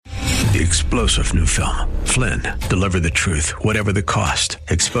The explosive new film, Flynn, deliver the truth, whatever the cost,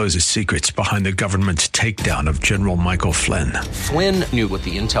 exposes secrets behind the government's takedown of General Michael Flynn. Flynn knew what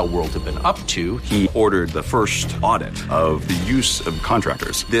the intel world had been up to. He ordered the first audit of the use of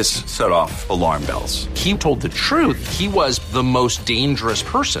contractors. This set off alarm bells. He told the truth. He was the most dangerous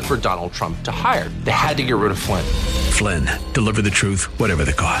person for Donald Trump to hire. They had to get rid of Flynn. Flynn, deliver the truth, whatever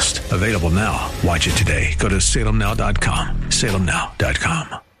the cost. Available now. Watch it today. Go to salemnow.com.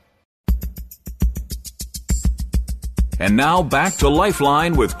 salemnow.com. And now back to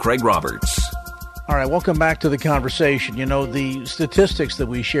Lifeline with Craig Roberts. All right, welcome back to the conversation. You know, the statistics that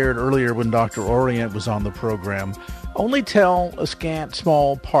we shared earlier when Dr. Orient was on the program only tell a scant,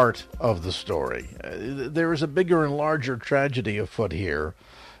 small part of the story. There is a bigger and larger tragedy afoot here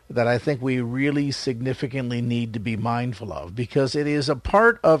that I think we really significantly need to be mindful of, because it is a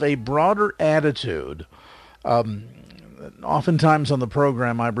part of a broader attitude. Oftentimes on the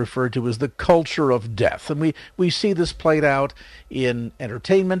program I refer to as the culture of death. And we see this played out in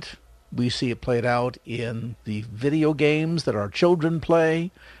entertainment. We see it played out in the video games that our children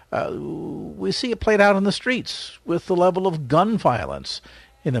play. We see it played out in the streets with the level of gun violence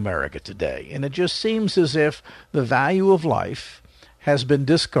in America today. And it just seems as if the value of life has been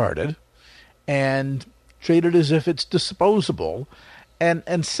discarded and treated as if it's disposable.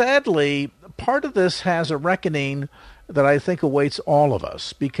 And sadly, part of this has a reckoning that I think awaits all of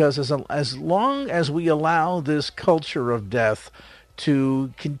us, because as long as we allow this culture of death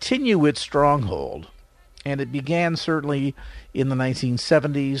to continue its stronghold, and it began certainly in the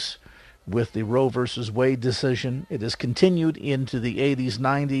 1970s with the Roe versus Wade decision, it has continued into the 80s,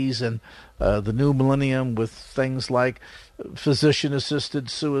 90s, and the new millennium with things like physician-assisted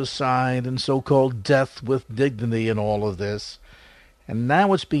suicide and so-called death with dignity and all of this. And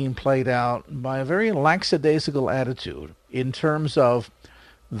now it's being played out by a very lackadaisical attitude in terms of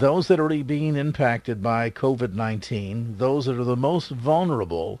those that are already being impacted by COVID-19, those that are the most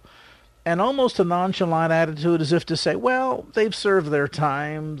vulnerable, and almost a nonchalant attitude as if to say, well, they've served their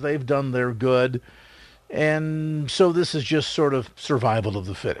time, they've done their good, and so this is just sort of survival of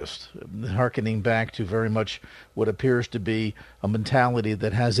the fittest, hearkening back to very much what appears to be a mentality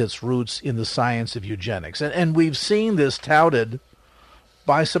that has its roots in the science of eugenics. And we've seen this touted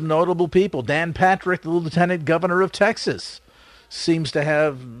by some notable people. Dan Patrick, the lieutenant governor of Texas, seems to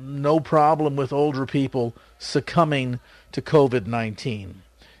have no problem with older people succumbing to COVID-19.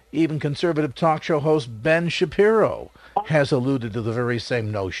 Even conservative talk show host Ben Shapiro has alluded to the very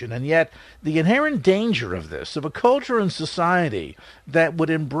same notion. And yet, the inherent danger of this, of a culture and society that would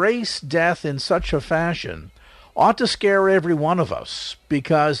embrace death in such a fashion, ought to scare every one of us.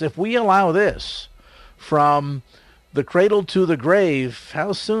 Because if we allow this from the cradle to the grave,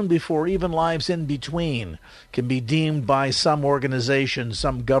 how soon before even lives in between can be deemed by some organization,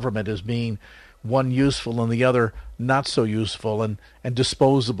 some government, as being one useful and the other not so useful and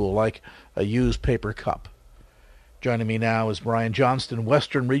disposable, like a used paper cup. Joining me now is Brian Johnston,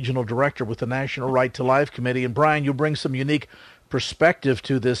 Western Regional Director with the National Right to Life Committee. And Brian, you bring some unique perspective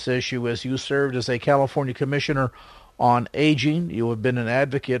to this issue as you served as a California Commissioner on Aging. You have been an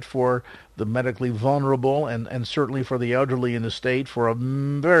advocate for the medically vulnerable and certainly for the elderly in the state for a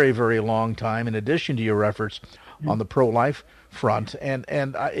very, very long time, in addition to your efforts on the pro-life front. And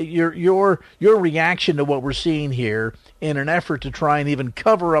your reaction to what we're seeing here in an effort to try and even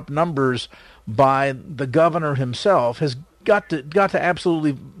cover up numbers by the governor himself has got to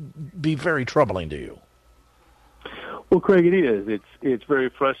absolutely be very troubling to you. Well, Craig, it is. It's very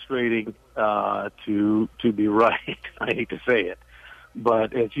frustrating to be right. I hate to say it,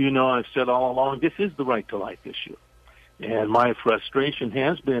 but as you know, I've said all along, this is the right to life issue, and my frustration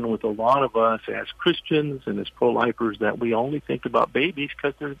has been with a lot of us as Christians and as pro-lifers that we only think about babies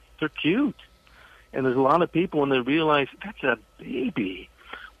because they're cute, and there's a lot of people when they realize that's a baby.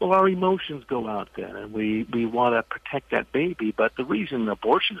 Well, our emotions go out then, and we want to protect that baby. But the reason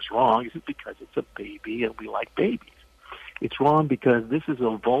abortion is wrong isn't because it's a baby and we like babies. It's wrong because this is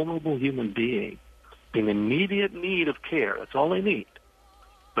a vulnerable human being in immediate need of care. That's all they need.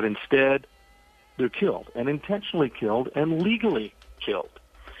 But instead, they're killed, and intentionally killed, and legally killed.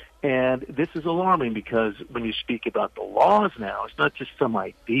 And this is alarming because when you speak about the laws now, it's not just some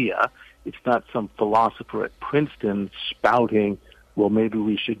idea. It's not some philosopher at Princeton spouting, well, maybe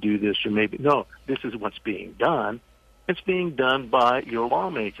we should do this, or maybe no. This is what's being done. It's being done by your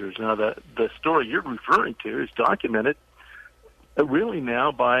lawmakers. Now, the story you're referring to is documented really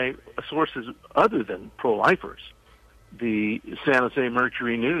now by sources other than pro-lifers. The San Jose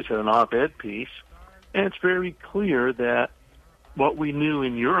Mercury News had an op-ed piece, and it's very clear that what we knew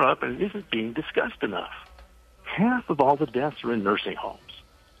in Europe isn't being discussed enough. Half of all the deaths are in nursing homes.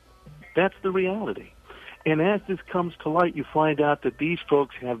 That's the reality. And as this comes to light, you find out that these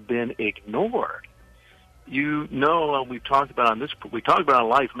folks have been ignored. You know, we talked about on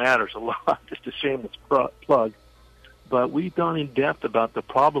Life Matters a lot, just a shameless plug, but we've gone in depth about the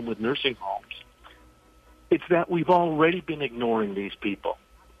problem with nursing homes. It's that we've already been ignoring these people.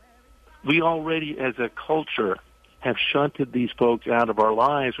 We already, as a culture, have shunted these folks out of our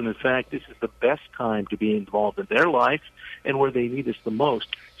lives, when in fact this is the best time to be involved in their life and where they need us the most.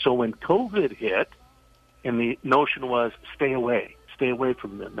 So when COVID hit, and the notion was stay away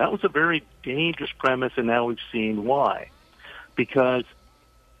from them, that was a very dangerous premise, and now we've seen why. Because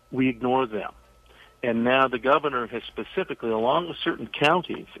we ignore them. And now the governor has specifically, along with certain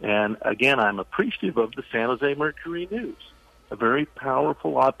counties, and again, I'm appreciative of the San Jose Mercury News, a very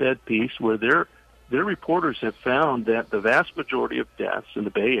powerful op-ed piece where their reporters have found that the vast majority of deaths in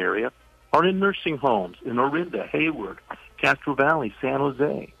the Bay Area are in nursing homes in Orinda, Hayward, Castro Valley, San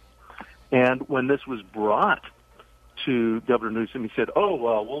Jose. And when this was brought to Governor Newsom, he said, oh,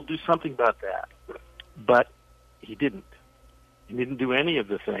 well, we'll do something about that. But he didn't. He didn't do any of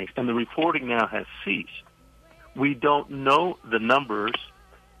the things, and the reporting now has ceased. We don't know the numbers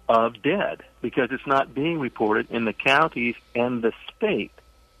of dead because it's not being reported in the counties and the state,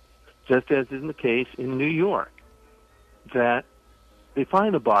 just as is the case in New York, that they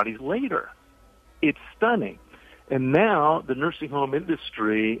find the bodies later. It's stunning. And now the nursing home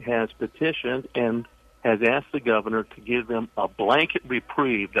industry has petitioned and has asked the governor to give them a blanket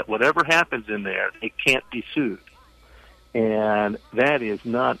reprieve that whatever happens in there, it can't be sued. And that is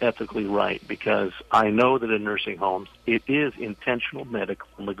not ethically right, because I know that in nursing homes, it is intentional medical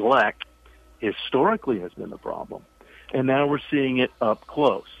neglect historically has been the problem. And now we're seeing it up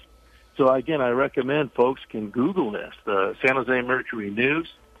close. So again, I recommend folks can Google this, the San Jose Mercury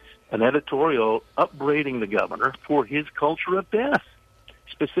News, an editorial upbraiding the governor for his culture of death,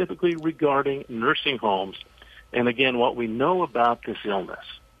 specifically regarding nursing homes. And again, what we know about this illness.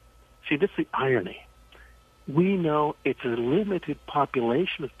 See, this is the irony. We know it's a limited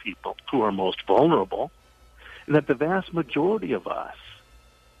population of people who are most vulnerable, and that the vast majority of us,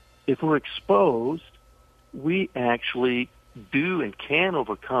 if we're exposed, we actually do and can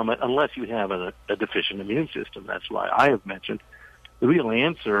overcome it unless you have a deficient immune system. That's why I have mentioned the real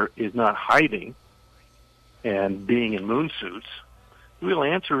answer is not hiding and being in moon suits. The real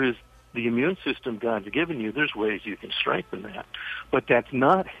answer is the immune system God's given you. There's ways you can strengthen that. But that's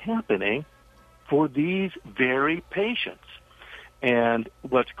not happening for these very patients. And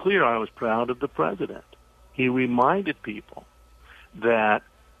what's clear, I was proud of the president. He reminded people that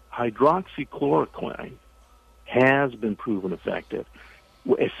hydroxychloroquine has been proven effective.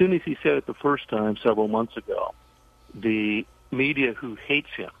 As soon as he said it the first time several months ago, the media who hates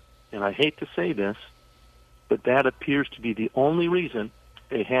him, and I hate to say this, but that appears to be the only reason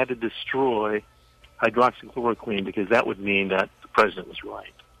they had to destroy hydroxychloroquine, because that would mean that the president was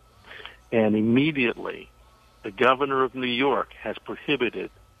right. And immediately, the governor of New York has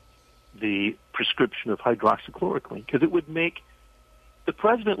prohibited the prescription of hydroxychloroquine because it would make the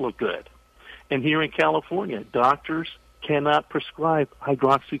president look good. And here in California, doctors cannot prescribe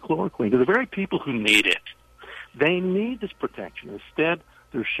hydroxychloroquine to the very people who need it. They need this protection. Instead,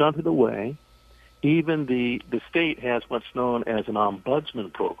 they're shunted away. Even the state has what's known as an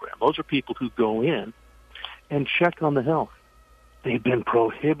ombudsman program. Those are people who go in and check on the health. They've been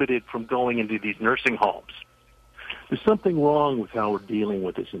prohibited from going into these nursing homes. There's something wrong with how we're dealing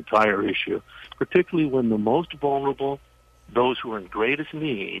with this entire issue, particularly when the most vulnerable, those who are in greatest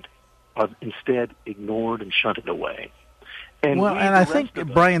need, are instead ignored and shunted away. And I think,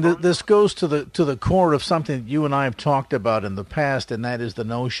 Brian, this goes to the core of something that you and I have talked about in the past, and that is the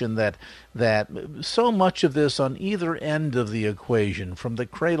notion that so much of this on either end of the equation, from the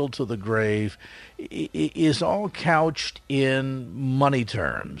cradle to the grave, is all couched in money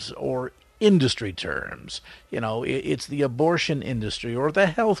terms or industry terms. You know, it's the abortion industry or the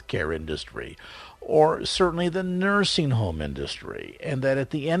healthcare industry, or certainly the nursing home industry, and that at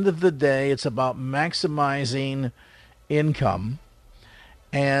the end of the day, it's about maximizing income,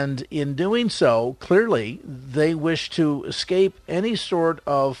 and in doing so, clearly, they wish to escape any sort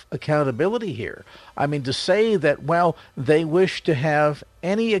of accountability here. I mean, to say that, well, they wish to have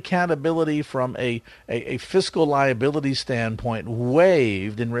any accountability from a fiscal liability standpoint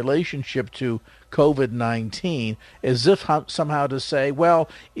waived in relationship to COVID-19, as if somehow to say, well,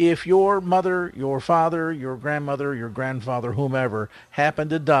 if your mother, your father, your grandmother, your grandfather, whomever, happened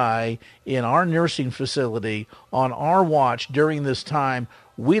to die in our nursing facility on our watch during this time,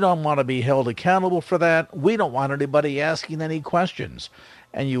 we don't want to be held accountable for that. We don't want anybody asking any questions.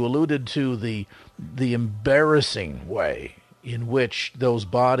 And you alluded to the embarrassing way in which those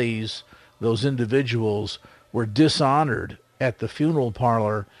bodies, those individuals, were dishonored at the funeral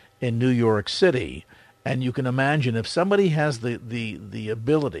parlor in New York City. And you can imagine if somebody has the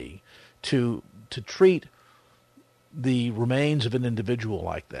ability to treat the remains of an individual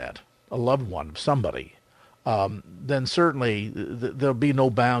like that, a loved one of somebody, then certainly there'll be no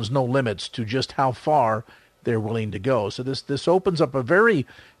bounds, no limits to just how far they're willing to go. So this opens up a very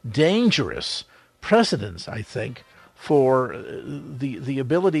dangerous precedence, I think, for the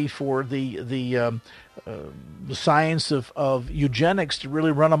ability for the science of eugenics to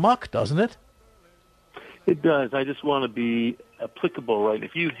really run amok, doesn't it? It does. I just want to be applicable, right?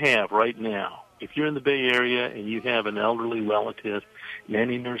 If you have right now, if you're in the Bay Area and you have an elderly relative in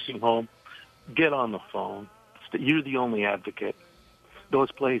any nursing home, get on the phone. You're the only advocate.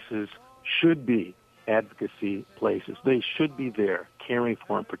 Those places should be advocacy places. They should be there caring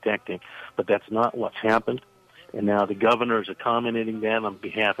for and protecting, but that's not what's happened. And now the governor is accommodating that on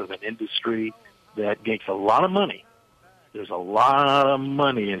behalf of an industry that makes a lot of money. There's a lot of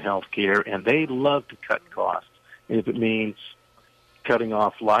money in healthcare, and they love to cut costs. And if it means cutting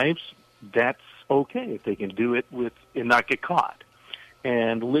off lives, that's okay if they can do it and not get caught.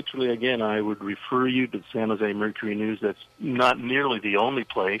 And literally, again, I would refer you to the San Jose Mercury News. That's not nearly the only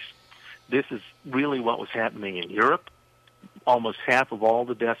place. This is really what was happening in Europe. Almost half of all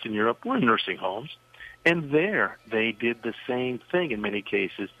the deaths in Europe were in nursing homes. And there, they did the same thing in many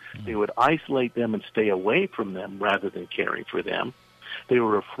cases. They would isolate them and stay away from them rather than caring for them. They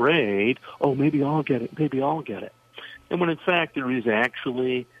were afraid, oh, maybe I'll get it, maybe I'll get it. And when in fact there is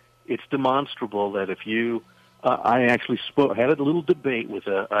actually, it's demonstrable that if you, I actually had a little debate with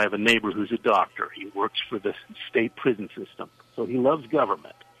I have a neighbor who's a doctor. He works for the state prison system, so he loves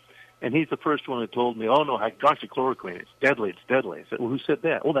government. And he's the first one who told me, oh, no, hydroxychloroquine, it's deadly, it's deadly. I said, well, who said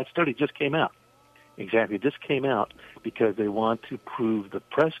that? Well, that study just came out. Exactly, it just came out because they want to prove the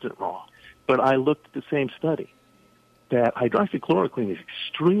precedent wrong. But I looked at the same study, that hydroxychloroquine is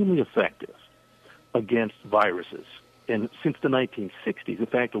extremely effective against viruses. And since the 1960s, in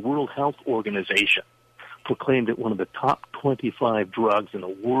fact, the World Health Organization proclaimed it one of the top 25 drugs in the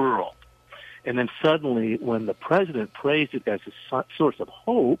world. And then suddenly, when the president praised it as a source of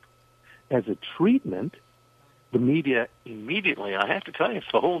hope, as a treatment, the media immediately, I have to tell you,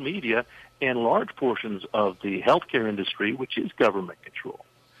 it's the whole media and large portions of the healthcare industry, which is government control,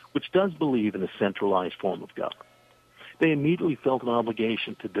 which does believe in a centralized form of government. They immediately felt an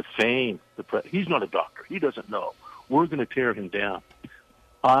obligation to defame the president. He's not a doctor. He doesn't know. We're going to tear him down.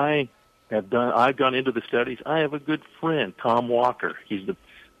 I've gone into the studies. I have a good friend, Tom Walker. He's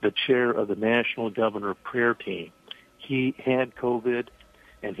the chair of the National Governor Prayer Team. He had COVID,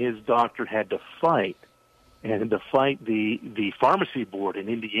 and his doctor had to fight the pharmacy board in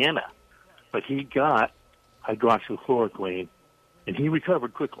Indiana. But he got hydroxychloroquine, and he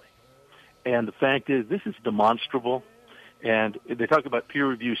recovered quickly. And the fact is, this is demonstrable. And they talk about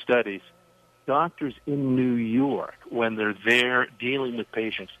peer-reviewed studies. Doctors in New York, when they're there dealing with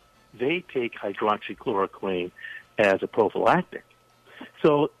patients, they take hydroxychloroquine as a prophylactic.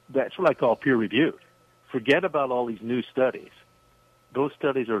 So that's what I call peer-reviewed. Forget about all these new studies. Those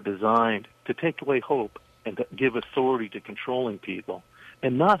studies are designed to take away hope and to give authority to controlling people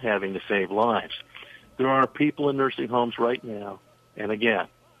and not having to save lives. There are people in nursing homes right now, and again,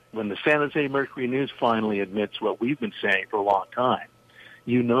 when the San Jose Mercury News finally admits what we've been saying for a long time,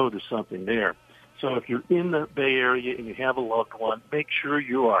 you know there's something there. So if you're in the Bay Area and you have a loved one, make sure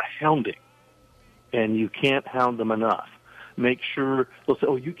you are hounding, and you can't hound them enough. Make sure, they'll say,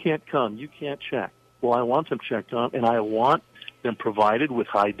 oh, you can't come, you can't check. Well, I want them checked on, and I want them provided with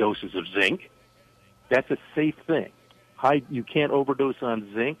high doses of zinc. That's a safe thing. You can't overdose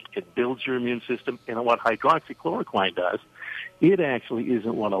on zinc. It builds your immune system. And what hydroxychloroquine does, it actually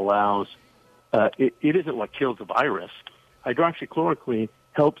isn't what allows, it isn't what kills the virus. Hydroxychloroquine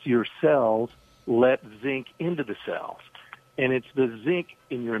helps your cells let zinc into the cells. And it's the zinc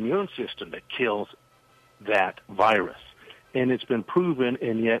in your immune system that kills that virus. And it's been proven,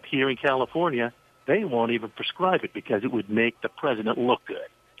 and yet here in California, they won't even prescribe it because it would make the president look good.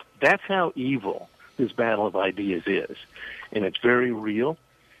 That's how evil this battle of ideas is. And it's very real.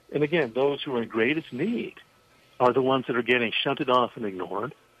 And again, those who are in greatest need are the ones that are getting shunted off and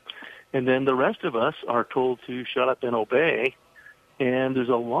ignored. And then the rest of us are told to shut up and obey. And there's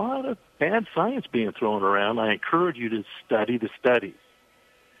a lot of bad science being thrown around. I encourage you to study the studies.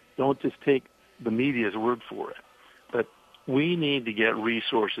 Don't just take the media's word for it. But we need to get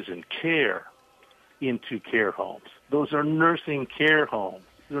resources and care into care homes. Those are nursing care homes.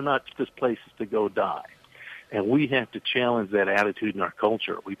 They're not just places to go die. And we have to challenge that attitude in our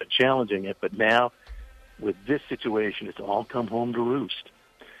culture. We've been challenging it, but now with this situation, it's all come home to roost.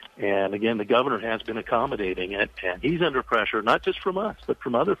 And again, the governor has been accommodating it, and he's under pressure, not just from us, but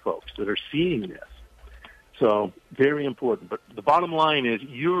from other folks that are seeing this. So very important. But the bottom line is,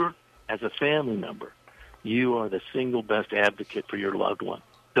 you're, as a family member, you are the single best advocate for your loved one.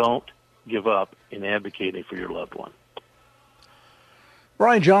 Don't give up in advocating for your loved one.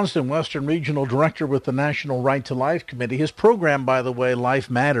 Brian Johnston, Western Regional Director with the National Right to Life Committee. His program, by the way,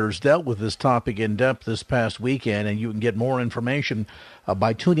 Life Matters, dealt with this topic in depth this past weekend, and you can get more information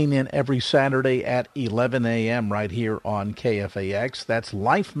by tuning in every Saturday at 11 a.m. right here on KFAX. That's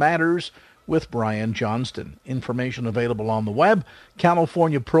Life Matters with Brian Johnston. Information available on the web,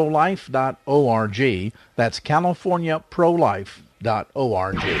 CaliforniaProLife.org. That's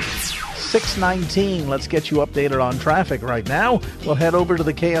CaliforniaProLife.org. 6:19. Let's get you updated on traffic right now. We'll head over to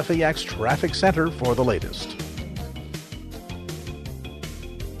the KFAX Traffic Center for the latest.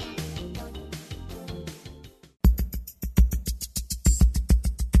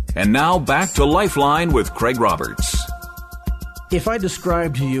 And now back to Lifeline with Craig Roberts. If I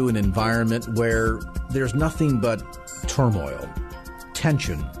describe to you an environment where there's nothing but turmoil,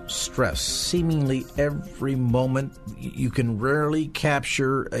 tension, stress, seemingly every moment, you can rarely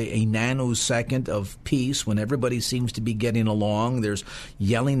capture a nanosecond of peace when everybody seems to be getting along. There's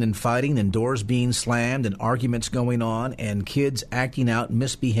yelling and fighting and doors being slammed and arguments going on and kids acting out,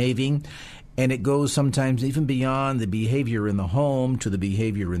 misbehaving. And it goes sometimes even beyond the behavior in the home to the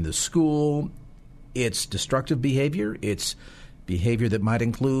behavior in the school. It's destructive behavior. It's behavior that might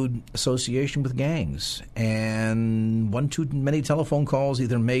include association with gangs, and one too many telephone calls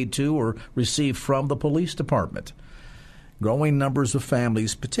either made to or received from the police department. Growing numbers of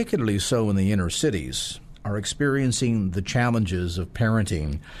families, particularly so in the inner cities, are experiencing the challenges of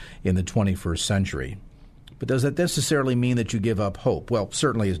parenting in the 21st century. But does that necessarily mean that you give up hope? Well,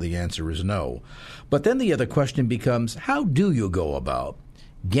 certainly the answer is no. But then the other question becomes, how do you go about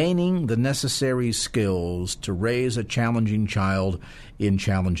gaining the necessary skills to raise a challenging child in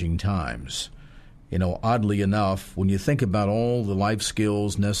challenging times? You know, oddly enough, when you think about all the life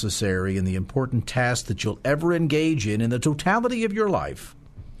skills necessary and the important tasks that you'll ever engage in the totality of your life,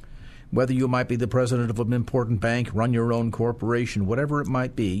 whether you might be the president of an important bank, run your own corporation, whatever it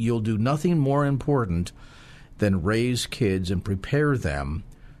might be, you'll do nothing more important than raise kids and prepare them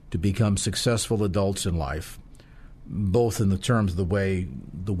to become successful adults in life, both in the terms of the way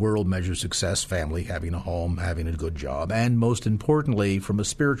the world measures success, family, having a home, having a good job, and most importantly, from a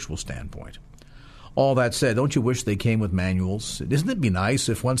spiritual standpoint. All that said, don't you wish they came with manuals? Doesn't it be nice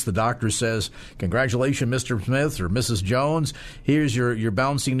if once the doctor says, congratulations, Mr. Smith or Mrs. Jones, here's your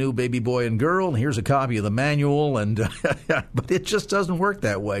bouncy new baby boy and girl, and here's a copy of the manual, and but it just doesn't work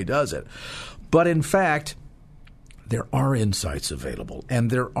that way, does it? But in fact, there are insights available, and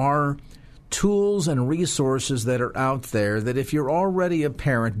there are tools and resources that are out there that if you're already a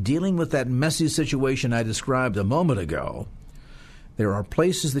parent dealing with that messy situation I described a moment ago, there are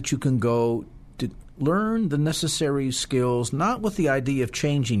places that you can go to learn the necessary skills, not with the idea of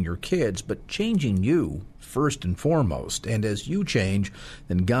changing your kids, but changing you first and foremost. And as you change,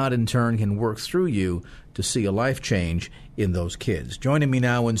 then God in turn can work through you to see a life change in those kids. Joining me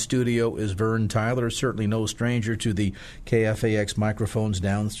now in studio is Vern Tyler, certainly no stranger to the KFAX microphones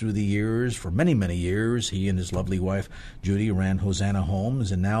down through the years. For many, many years, he and his lovely wife, Judy, ran Hosanna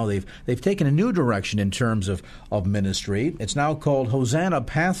Homes, and now they've taken a new direction in terms of ministry. It's now called Hosanna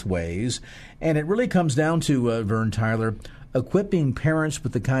Pathways, and it really comes down to, Vern Tyler, equipping parents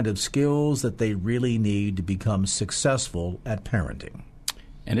with the kind of skills that they really need to become successful at parenting.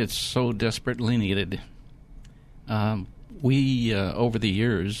 And it's so desperately needed. We, over the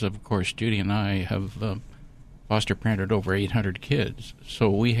years, of course, Judy and I have foster parented over 800 kids, so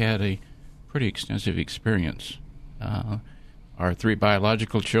we had a pretty extensive experience. Our 3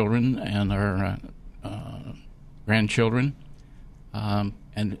 biological children and our grandchildren,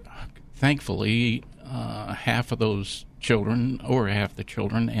 and thankfully, half of those children, or half the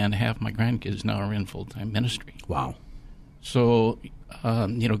children, and half my grandkids now are in full-time ministry. Wow. So,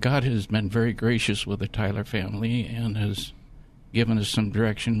 God has been very gracious with the Tyler family and has given us some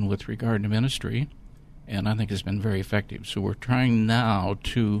direction with regard to ministry, and I think it's been very effective. So we're trying now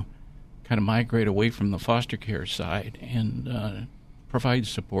to kind of migrate away from the foster care side and provide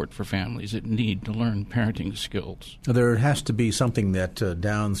support for families that need to learn parenting skills. There has to be something that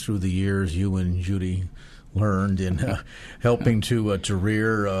down through the years you and Judy learned in helping to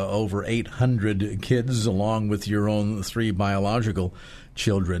rear over 800 kids along with your own 3 biological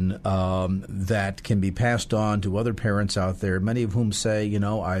children that can be passed on to other parents out there, many of whom say,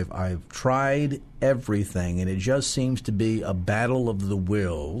 I've tried everything and it just seems to be a battle of the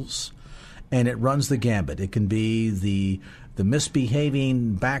wills. and it runs the gambit. It can be the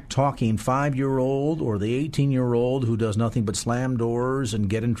misbehaving, back-talking 5-year-old or the 18-year-old who does nothing but slam doors and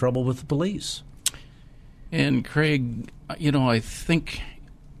get in trouble with the police. And, Craig, I think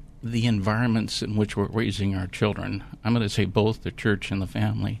the environments in which we're raising our children, I'm going to say both the church and the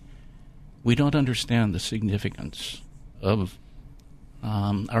family, we don't understand the significance of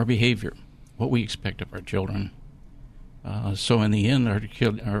our behavior, what we expect of our children. So in the end,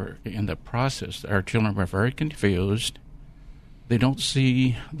 in the process, our children are very confused. They don't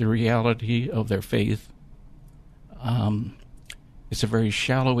see the reality of their faith. It's a very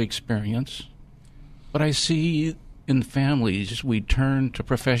shallow experience. But I see in families, we turn to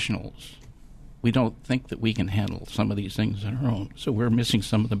professionals. We don't think that we can handle some of these things on our own. So we're missing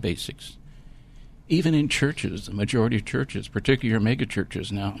some of the basics. Even in churches, the majority of churches, particularly your mega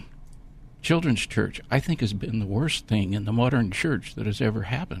churches now, children's church, I think, has been the worst thing in the modern church that has ever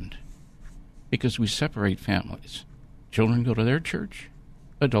happened, because we separate families. Children go to their church,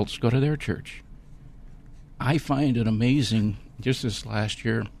 adults go to their church. I find it amazing, just this last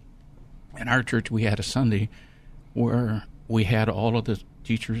year, in our church we had a Sunday where we had all of the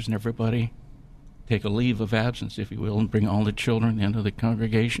teachers and everybody take a leave of absence, if you will, and bring all the children into the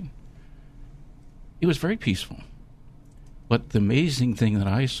congregation. It was very peaceful. But the amazing thing that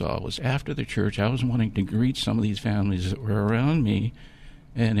I saw was after the church, I was wanting to greet some of these families that were around me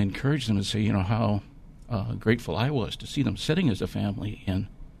and encourage them to say, how grateful I was to see them sitting as a family in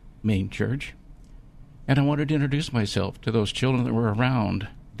main church. And I wanted to introduce myself to those children that were around.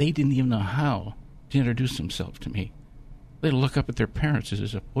 They didn't even know how to introduce themselves to me. They'd look up at their parents and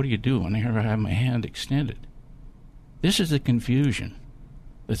say, "What do you do?" And I have my hand extended. This is the confusion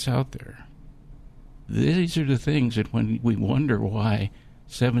that's out there. These are the things that when we wonder why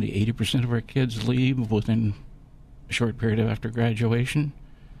 70-80% of our kids leave within a short period after graduation,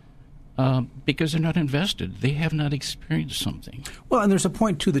 because they're not invested. They have not experienced something. Well, and there's a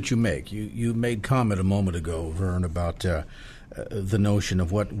point, too, that you make. You made comment a moment ago, Vern, about the notion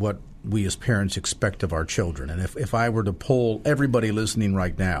of what we as parents expect of our children. And if I were to poll everybody listening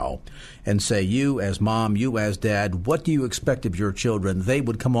right now and say, you as mom, you as dad, what do you expect of your children? They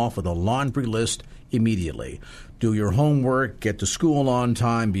would come off with a laundry list immediately. Do your homework, get to school on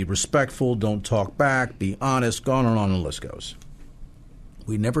time, be respectful, don't talk back, be honest, on and on the list goes.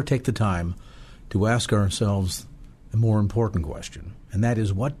 We never take the time to ask ourselves a more important question, and that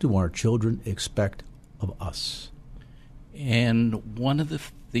is, what do our children expect of us? And one of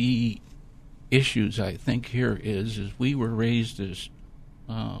the issues I think here is we were raised as,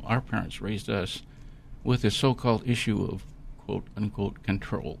 our parents raised us with a so-called issue of quote-unquote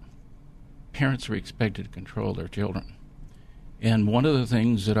control. Parents are expected to control their children. And one of the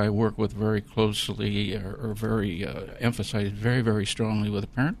things that I work with very closely or very emphasize very, very strongly with the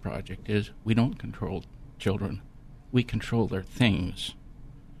Parent Project is we don't control children. We control their things.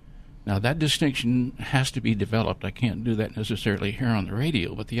 Now, that distinction has to be developed. I can't do that necessarily here on the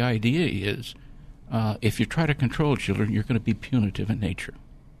radio, but the idea is if you try to control children, you're going to be punitive in nature.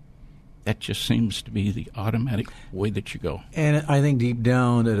 That just seems to be the automatic way that you go. And I think deep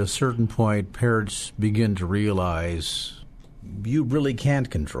down at a certain point, parents begin to realize you really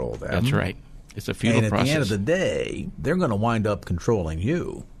can't control them. That's right. It's a futile process. And at the end of the day, they're going to wind up controlling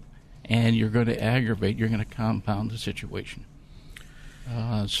you. And you're going to aggravate, you're going to compound the situation.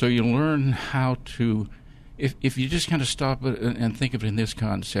 So you learn how to, if you just kind of stop and think of it in this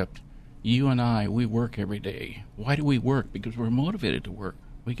concept, you and I, we work every day. Why do we work? Because we're motivated to work.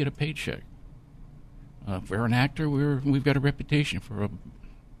 We get a paycheck. If we're an actor, we've got a reputation. For an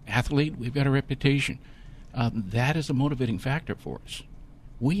athlete, we've got a reputation. That is a motivating factor for us.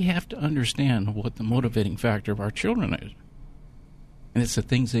 We have to understand what the motivating factor of our children is. And it's the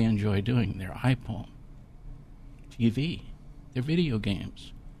things they enjoy doing, their iPhone, TV, their video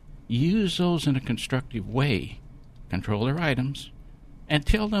games. Use those in a constructive way. Control their items. And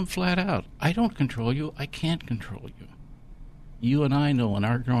tell them flat out, I don't control you, I can't control you. You and I know in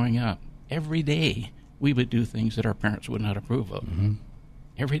our growing up, every day we would do things that our parents would not approve of. Mm-hmm.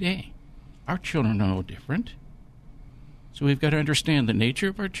 Every day. Our children are no different. So we've got to understand the nature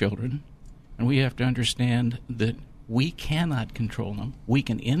of our children, and we have to understand that we cannot control them. We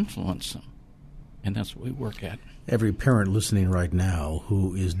can influence them, and that's what we work at. Every parent listening right now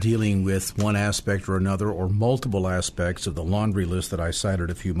who is dealing with one aspect or another or multiple aspects of the laundry list that I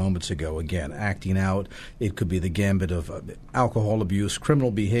cited a few moments ago, again, acting out, it could be the gambit of alcohol abuse, criminal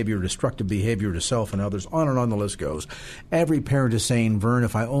behavior, destructive behavior to self and others, on and on the list goes. Every parent is saying, Vern,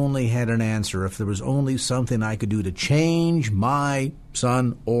 if I only had an answer, if there was only something I could do to change my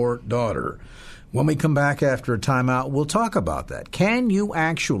son or daughter. When we come back after a timeout, we'll talk about that. Can you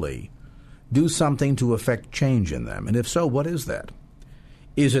actually do something to affect change in them? And if so, what is that?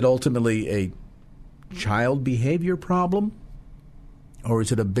 Is it ultimately a child behavior problem, or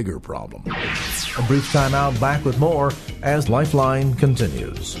is it a bigger problem? A brief time out, back with more as Lifeline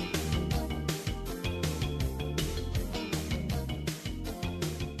continues.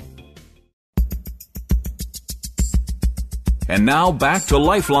 And now back to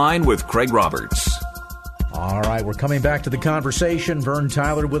Lifeline with Craig Roberts. All right, we're coming back to the conversation. Vern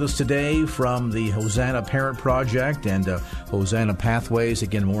Tyler with us today from the Hosanna Parent Project and Hosanna Pathways.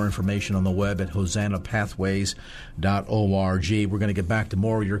 Again, more information on the web at hosannapathways.org. We're going to get back to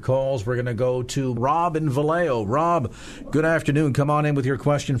more of your calls. We're going to go to Rob in Vallejo. Rob, good afternoon. Come on in with your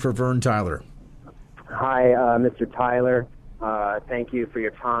question for Vern Tyler. Hi, Mr. Tyler. Thank you for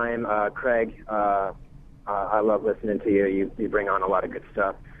your time. Craig, I love listening to you. You bring on a lot of good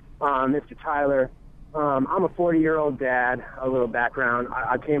stuff. Mr. Tyler, I'm a 40-year-old dad. A little background.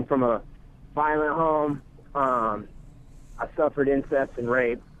 I came from a violent home. I suffered incest and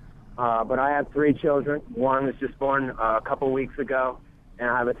rape. But I have 3 children. One was just born a couple weeks ago, and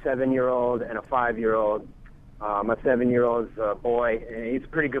I have a 7-year-old and a 5-year-old. My 7-year-old's a boy, and he's a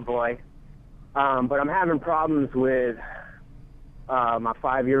pretty good boy. But I'm having problems with my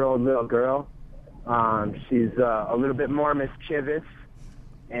 5-year-old little girl. She's a little bit more mischievous,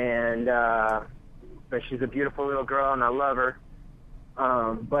 but she's a beautiful little girl, and I love her.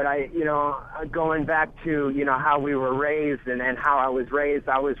 But going back to, how we were raised and how I was raised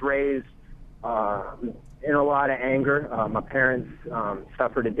in a lot of anger. My parents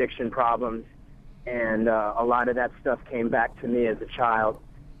suffered addiction problems, and a lot of that stuff came back to me as a child.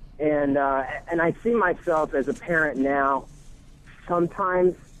 And I see myself as a parent now.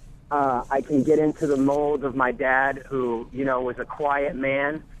 Sometimes I can get into the mold of my dad, who, was a quiet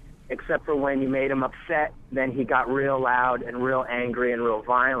man, except for when you made him upset, then he got real loud and real angry and real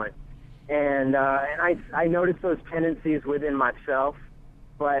violent. And I notice those tendencies within myself,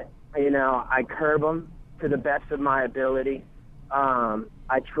 but, I curb them to the best of my ability.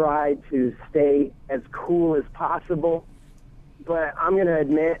 I try to stay as cool as possible, but I'm going to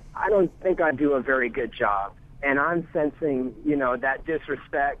admit, I don't think I do a very good job. And I'm sensing, that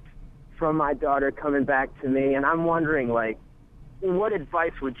disrespect from my daughter coming back to me, and I'm wondering, what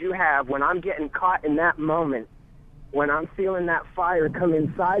advice would you have when I'm getting caught in that moment, when I'm feeling that fire come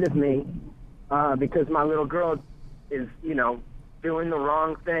inside of me, because my little girl is, doing the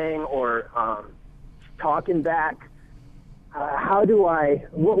wrong thing or talking back?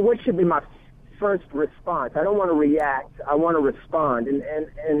 What should be my first response? I don't want to react. I want to respond,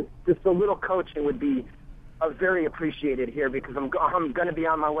 and just a little coaching would be very appreciated here, because I'm going to be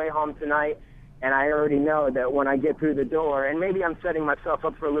on my way home tonight, and I already know that when I get through the door, and maybe I'm setting myself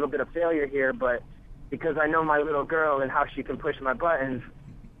up for a little bit of failure here, but because I know my little girl and how she can push my buttons,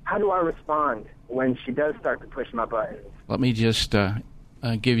 how do I respond when she does start to push my buttons? Let me just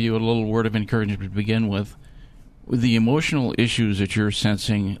give you a little word of encouragement to begin with. With the emotional issues that you're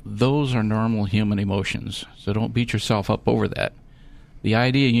sensing, those are normal human emotions, so don't beat yourself up over that. The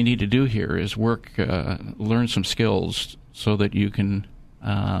idea you need to do here is learn some skills so that you can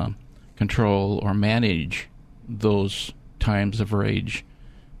control or manage those times of rage.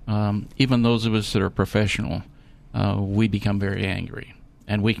 Even those of us that are professional, we become very angry,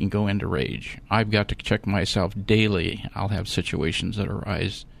 and we can go into rage. I've got to check myself daily. I'll have situations that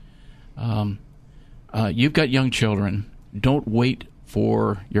arise. You've got young children. Don't wait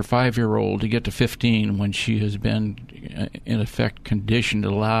for your 5-year-old to get to 15 when she has been, in effect, conditioned,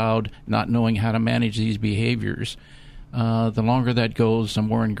 allowed, not knowing how to manage these behaviors. The longer that goes, the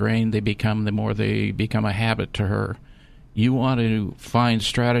more ingrained they become, the more they become a habit to her. You want to find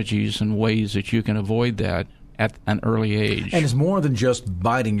strategies and ways that you can avoid that at an early age. And it's more than just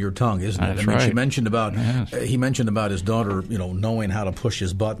biting your tongue, isn't it? That's right. He mentioned about his daughter, knowing how to push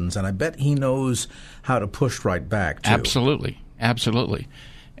his buttons, and I bet he knows how to push right back, too. Absolutely.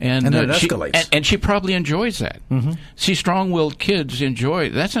 And then it escalates. And she probably enjoys that. Mm-hmm. See, strong-willed kids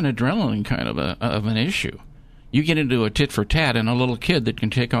enjoy, that's an adrenaline kind of an issue. You get into a tit-for-tat, and a little kid that can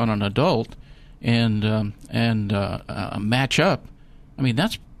take on an adult and match up. I mean,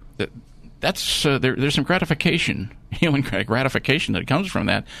 there's some gratification, human gratification that comes from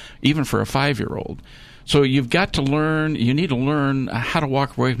that, even for a 5-year-old. So you need to learn how to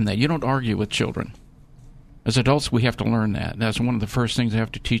walk away from that. You don't argue with children. As adults, we have to learn that. That's one of the first things I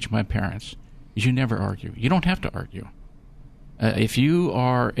have to teach my parents, is you never argue. You don't have to argue. If you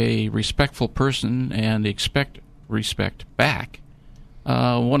are a respectful person and expect respect back,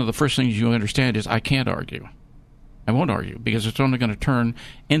 one of the first things you understand is I can't argue. I won't argue, because it's only going to turn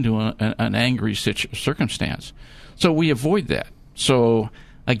into an angry circumstance. So we avoid that. So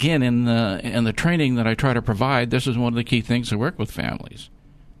again, in the training that I try to provide, this is one of the key things I work with families,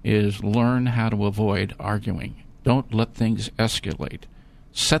 is learn how to avoid arguing. Don't let things escalate.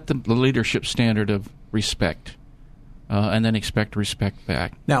 Set the leadership standard of respect, and then expect respect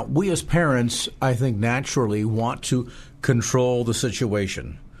back. Now, we as parents, I think, naturally want to control the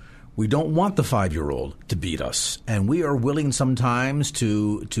situation. We don't want the 5-year-old to beat us, and we are willing sometimes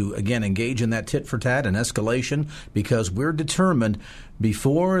to again engage in that tit for tat and escalation because we're determined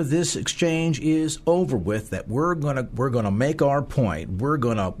before this exchange is over with that we're gonna make our point. We're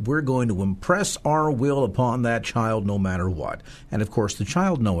going to impress our will upon that child no matter what. And of course, the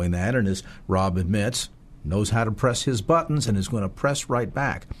child, knowing that, and as Rob admits, knows how to press his buttons and is going to press right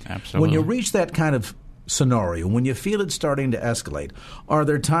back. Absolutely. When you reach that kind of scenario, when you feel it starting to escalate, are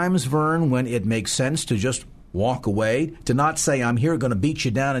there times, Vern, when it makes sense to just walk away, to not say, I'm here going to beat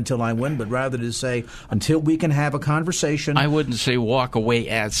you down until I win, but rather to say, until we can have a conversation? I wouldn't say walk away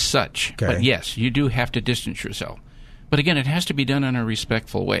as such, okay. But yes, you do have to distance yourself. But again, it has to be done in a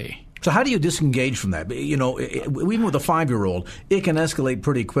respectful way. So how do you disengage from that? You know, even with a 5-year-old, it can escalate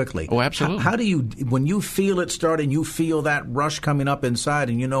pretty quickly. Oh, absolutely. How do you, when you feel it starting, you feel that rush coming up inside,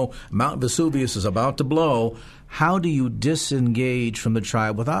 and you know Mount Vesuvius is about to blow, how do you disengage from the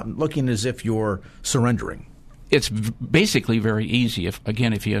child without looking as if you're surrendering? It's basically very easy,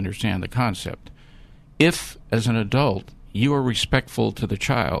 if you understand the concept. If, as an adult, you are respectful to the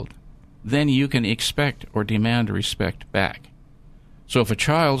child, then you can expect or demand respect back. So if a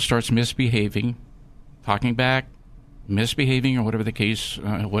child starts misbehaving, talking back, misbehaving, or whatever the case,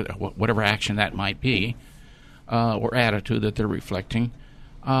 whatever action that might be, or attitude that they're reflecting,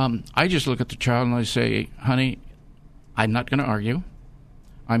 I just look at the child and I say, honey, I'm not going to argue.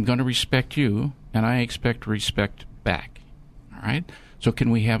 I'm going to respect you, and I expect respect back. All right? So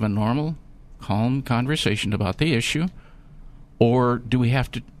can we have a normal, calm conversation about the issue, or do we have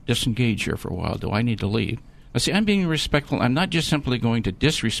to disengage here for a while? Do I need to leave? Now, see, I'm being respectful. I'm not just simply going to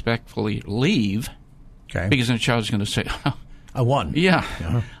disrespectfully leave, okay, because then the child's going to say, oh, I won.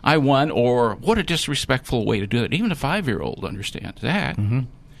 Yeah, I won, or what a disrespectful way to do it. Even a 5-year-old understands that. Mm-hmm.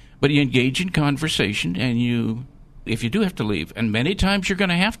 But you engage in conversation, and if you do have to leave, and many times you're going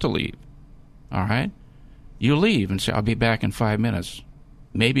to have to leave, all right, you leave and say, I'll be back in 5 minutes.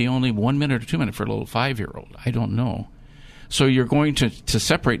 Maybe only 1 minute or 2 minutes for a little 5-year-old. I don't know. So you're going to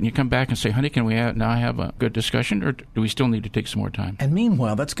separate, and you come back and say, honey, can we now have a good discussion, or do we still need to take some more time? And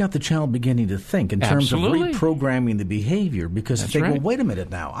meanwhile, that's got the child beginning to think in terms of reprogramming the behavior, because if they go, wait a minute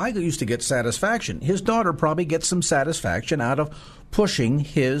now, I used to get satisfaction. His daughter probably gets some satisfaction out of pushing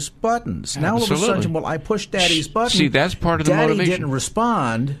his buttons. Now all of a sudden, well, I pushed Daddy's button. See, that's part of the motivation. Daddy didn't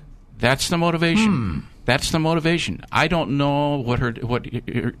respond. That's the motivation. That's the motivation. I don't know what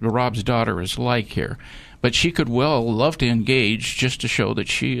Rob's daughter is like here, but she could well love to engage just to show that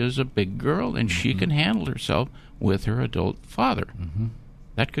she is a big girl and she can handle herself with her adult father. Mm-hmm.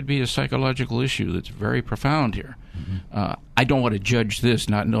 That could be a psychological issue that's very profound here. Mm-hmm. I don't want to judge this,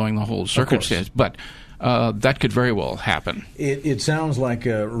 not knowing the whole circumstance, but that could very well happen. It sounds like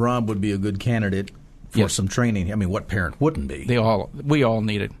Rob would be a good candidate for some training. I mean, what parent wouldn't be? We all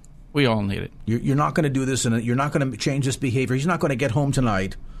need it. We all need it. You're not going to do this, and you're not going to change this behavior. He's not going to get home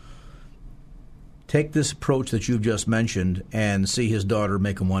tonight. Take this approach that you've just mentioned and see his daughter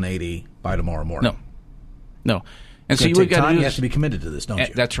make a 180 by tomorrow morning. No. And so you have to be committed to this, don't you?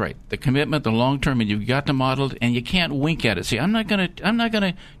 That's right. The commitment, the long term, and you've got to model it, and you can't wink at it. See, I'm not going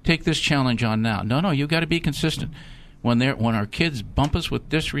to take this challenge on now. No, you've got to be consistent. When our kids bump us with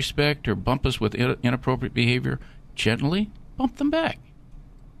disrespect or bump us with inappropriate behavior, gently bump them back.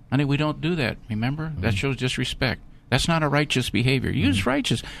 Honey, we don't do that, remember? Mm-hmm. That shows disrespect. That's not a righteous behavior. Use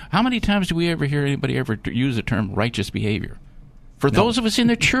righteous. How many times do we ever hear anybody ever use the term righteous behavior? For those of us in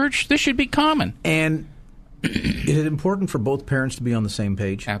the church, this should be common. And is it important for both parents to be on the same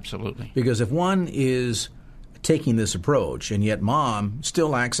page? Absolutely. Because if one is taking this approach and yet mom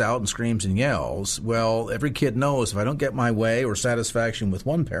still acts out and screams and yells, well, every kid knows if I don't get my way or satisfaction with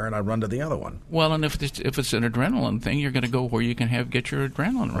one parent, I run to the other one. Well, and if it's an adrenaline thing, you're going to go where you can get your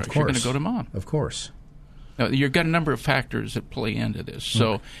adrenaline rush. You're going to go to mom. Of course. Now, you've got a number of factors that play into this.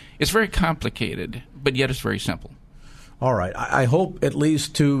 So it's very complicated, but yet it's very simple. All right. I hope at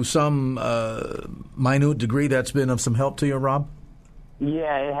least to some minute degree that's been of some help to you, Rob?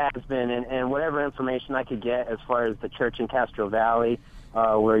 Yeah, it has been, and whatever information I could get as far as the church in Castro Valley,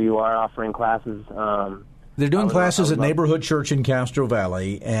 where you are offering classes. They're doing classes at Neighborhood Church in Castro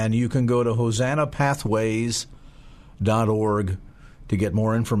Valley, and you can go to hosannapathways.org to get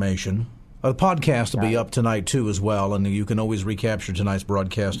more information. The podcast will be up tonight, too, as well, and you can always recapture tonight's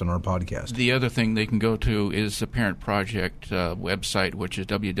broadcast on our podcast. The other thing they can go to is the Parent Project website, which is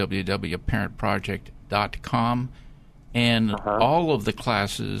www.parentproject.com, and all of the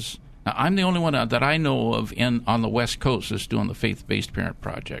classes. Now, I'm the only one that I know of on the West Coast that's doing the faith-based Parent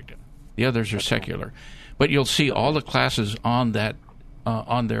Project. The others are secular. But you'll see all the classes on that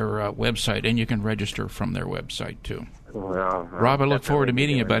on their website, and you can register from their website, too. Well, Rob, I look forward to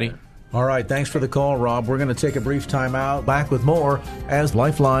meeting you, buddy. All right, thanks for the call, Rob. We're going to take a brief time out. Back with more as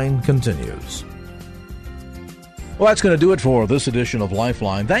Lifeline continues. Well, that's going to do it for this edition of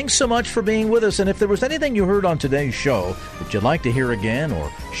Lifeline. Thanks so much for being with us. And if there was anything you heard on today's show that you'd like to hear again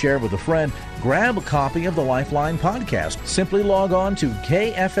or share with a friend, grab a copy of the Lifeline podcast. Simply log on to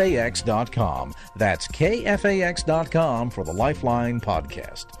KFAX.com. That's KFAX.com for the Lifeline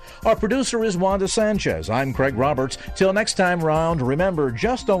podcast. Our producer is Wanda Sanchez. I'm Craig Roberts. Till next time round, remember,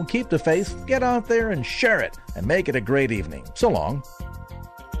 just don't keep the faith. Get out there and share it and make it a great evening. So long.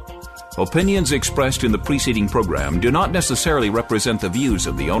 Opinions expressed in the preceding program do not necessarily represent the views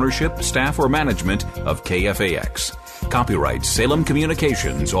of the ownership, staff, or management of KFAX. Copyright Salem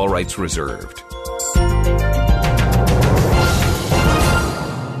Communications, all rights reserved.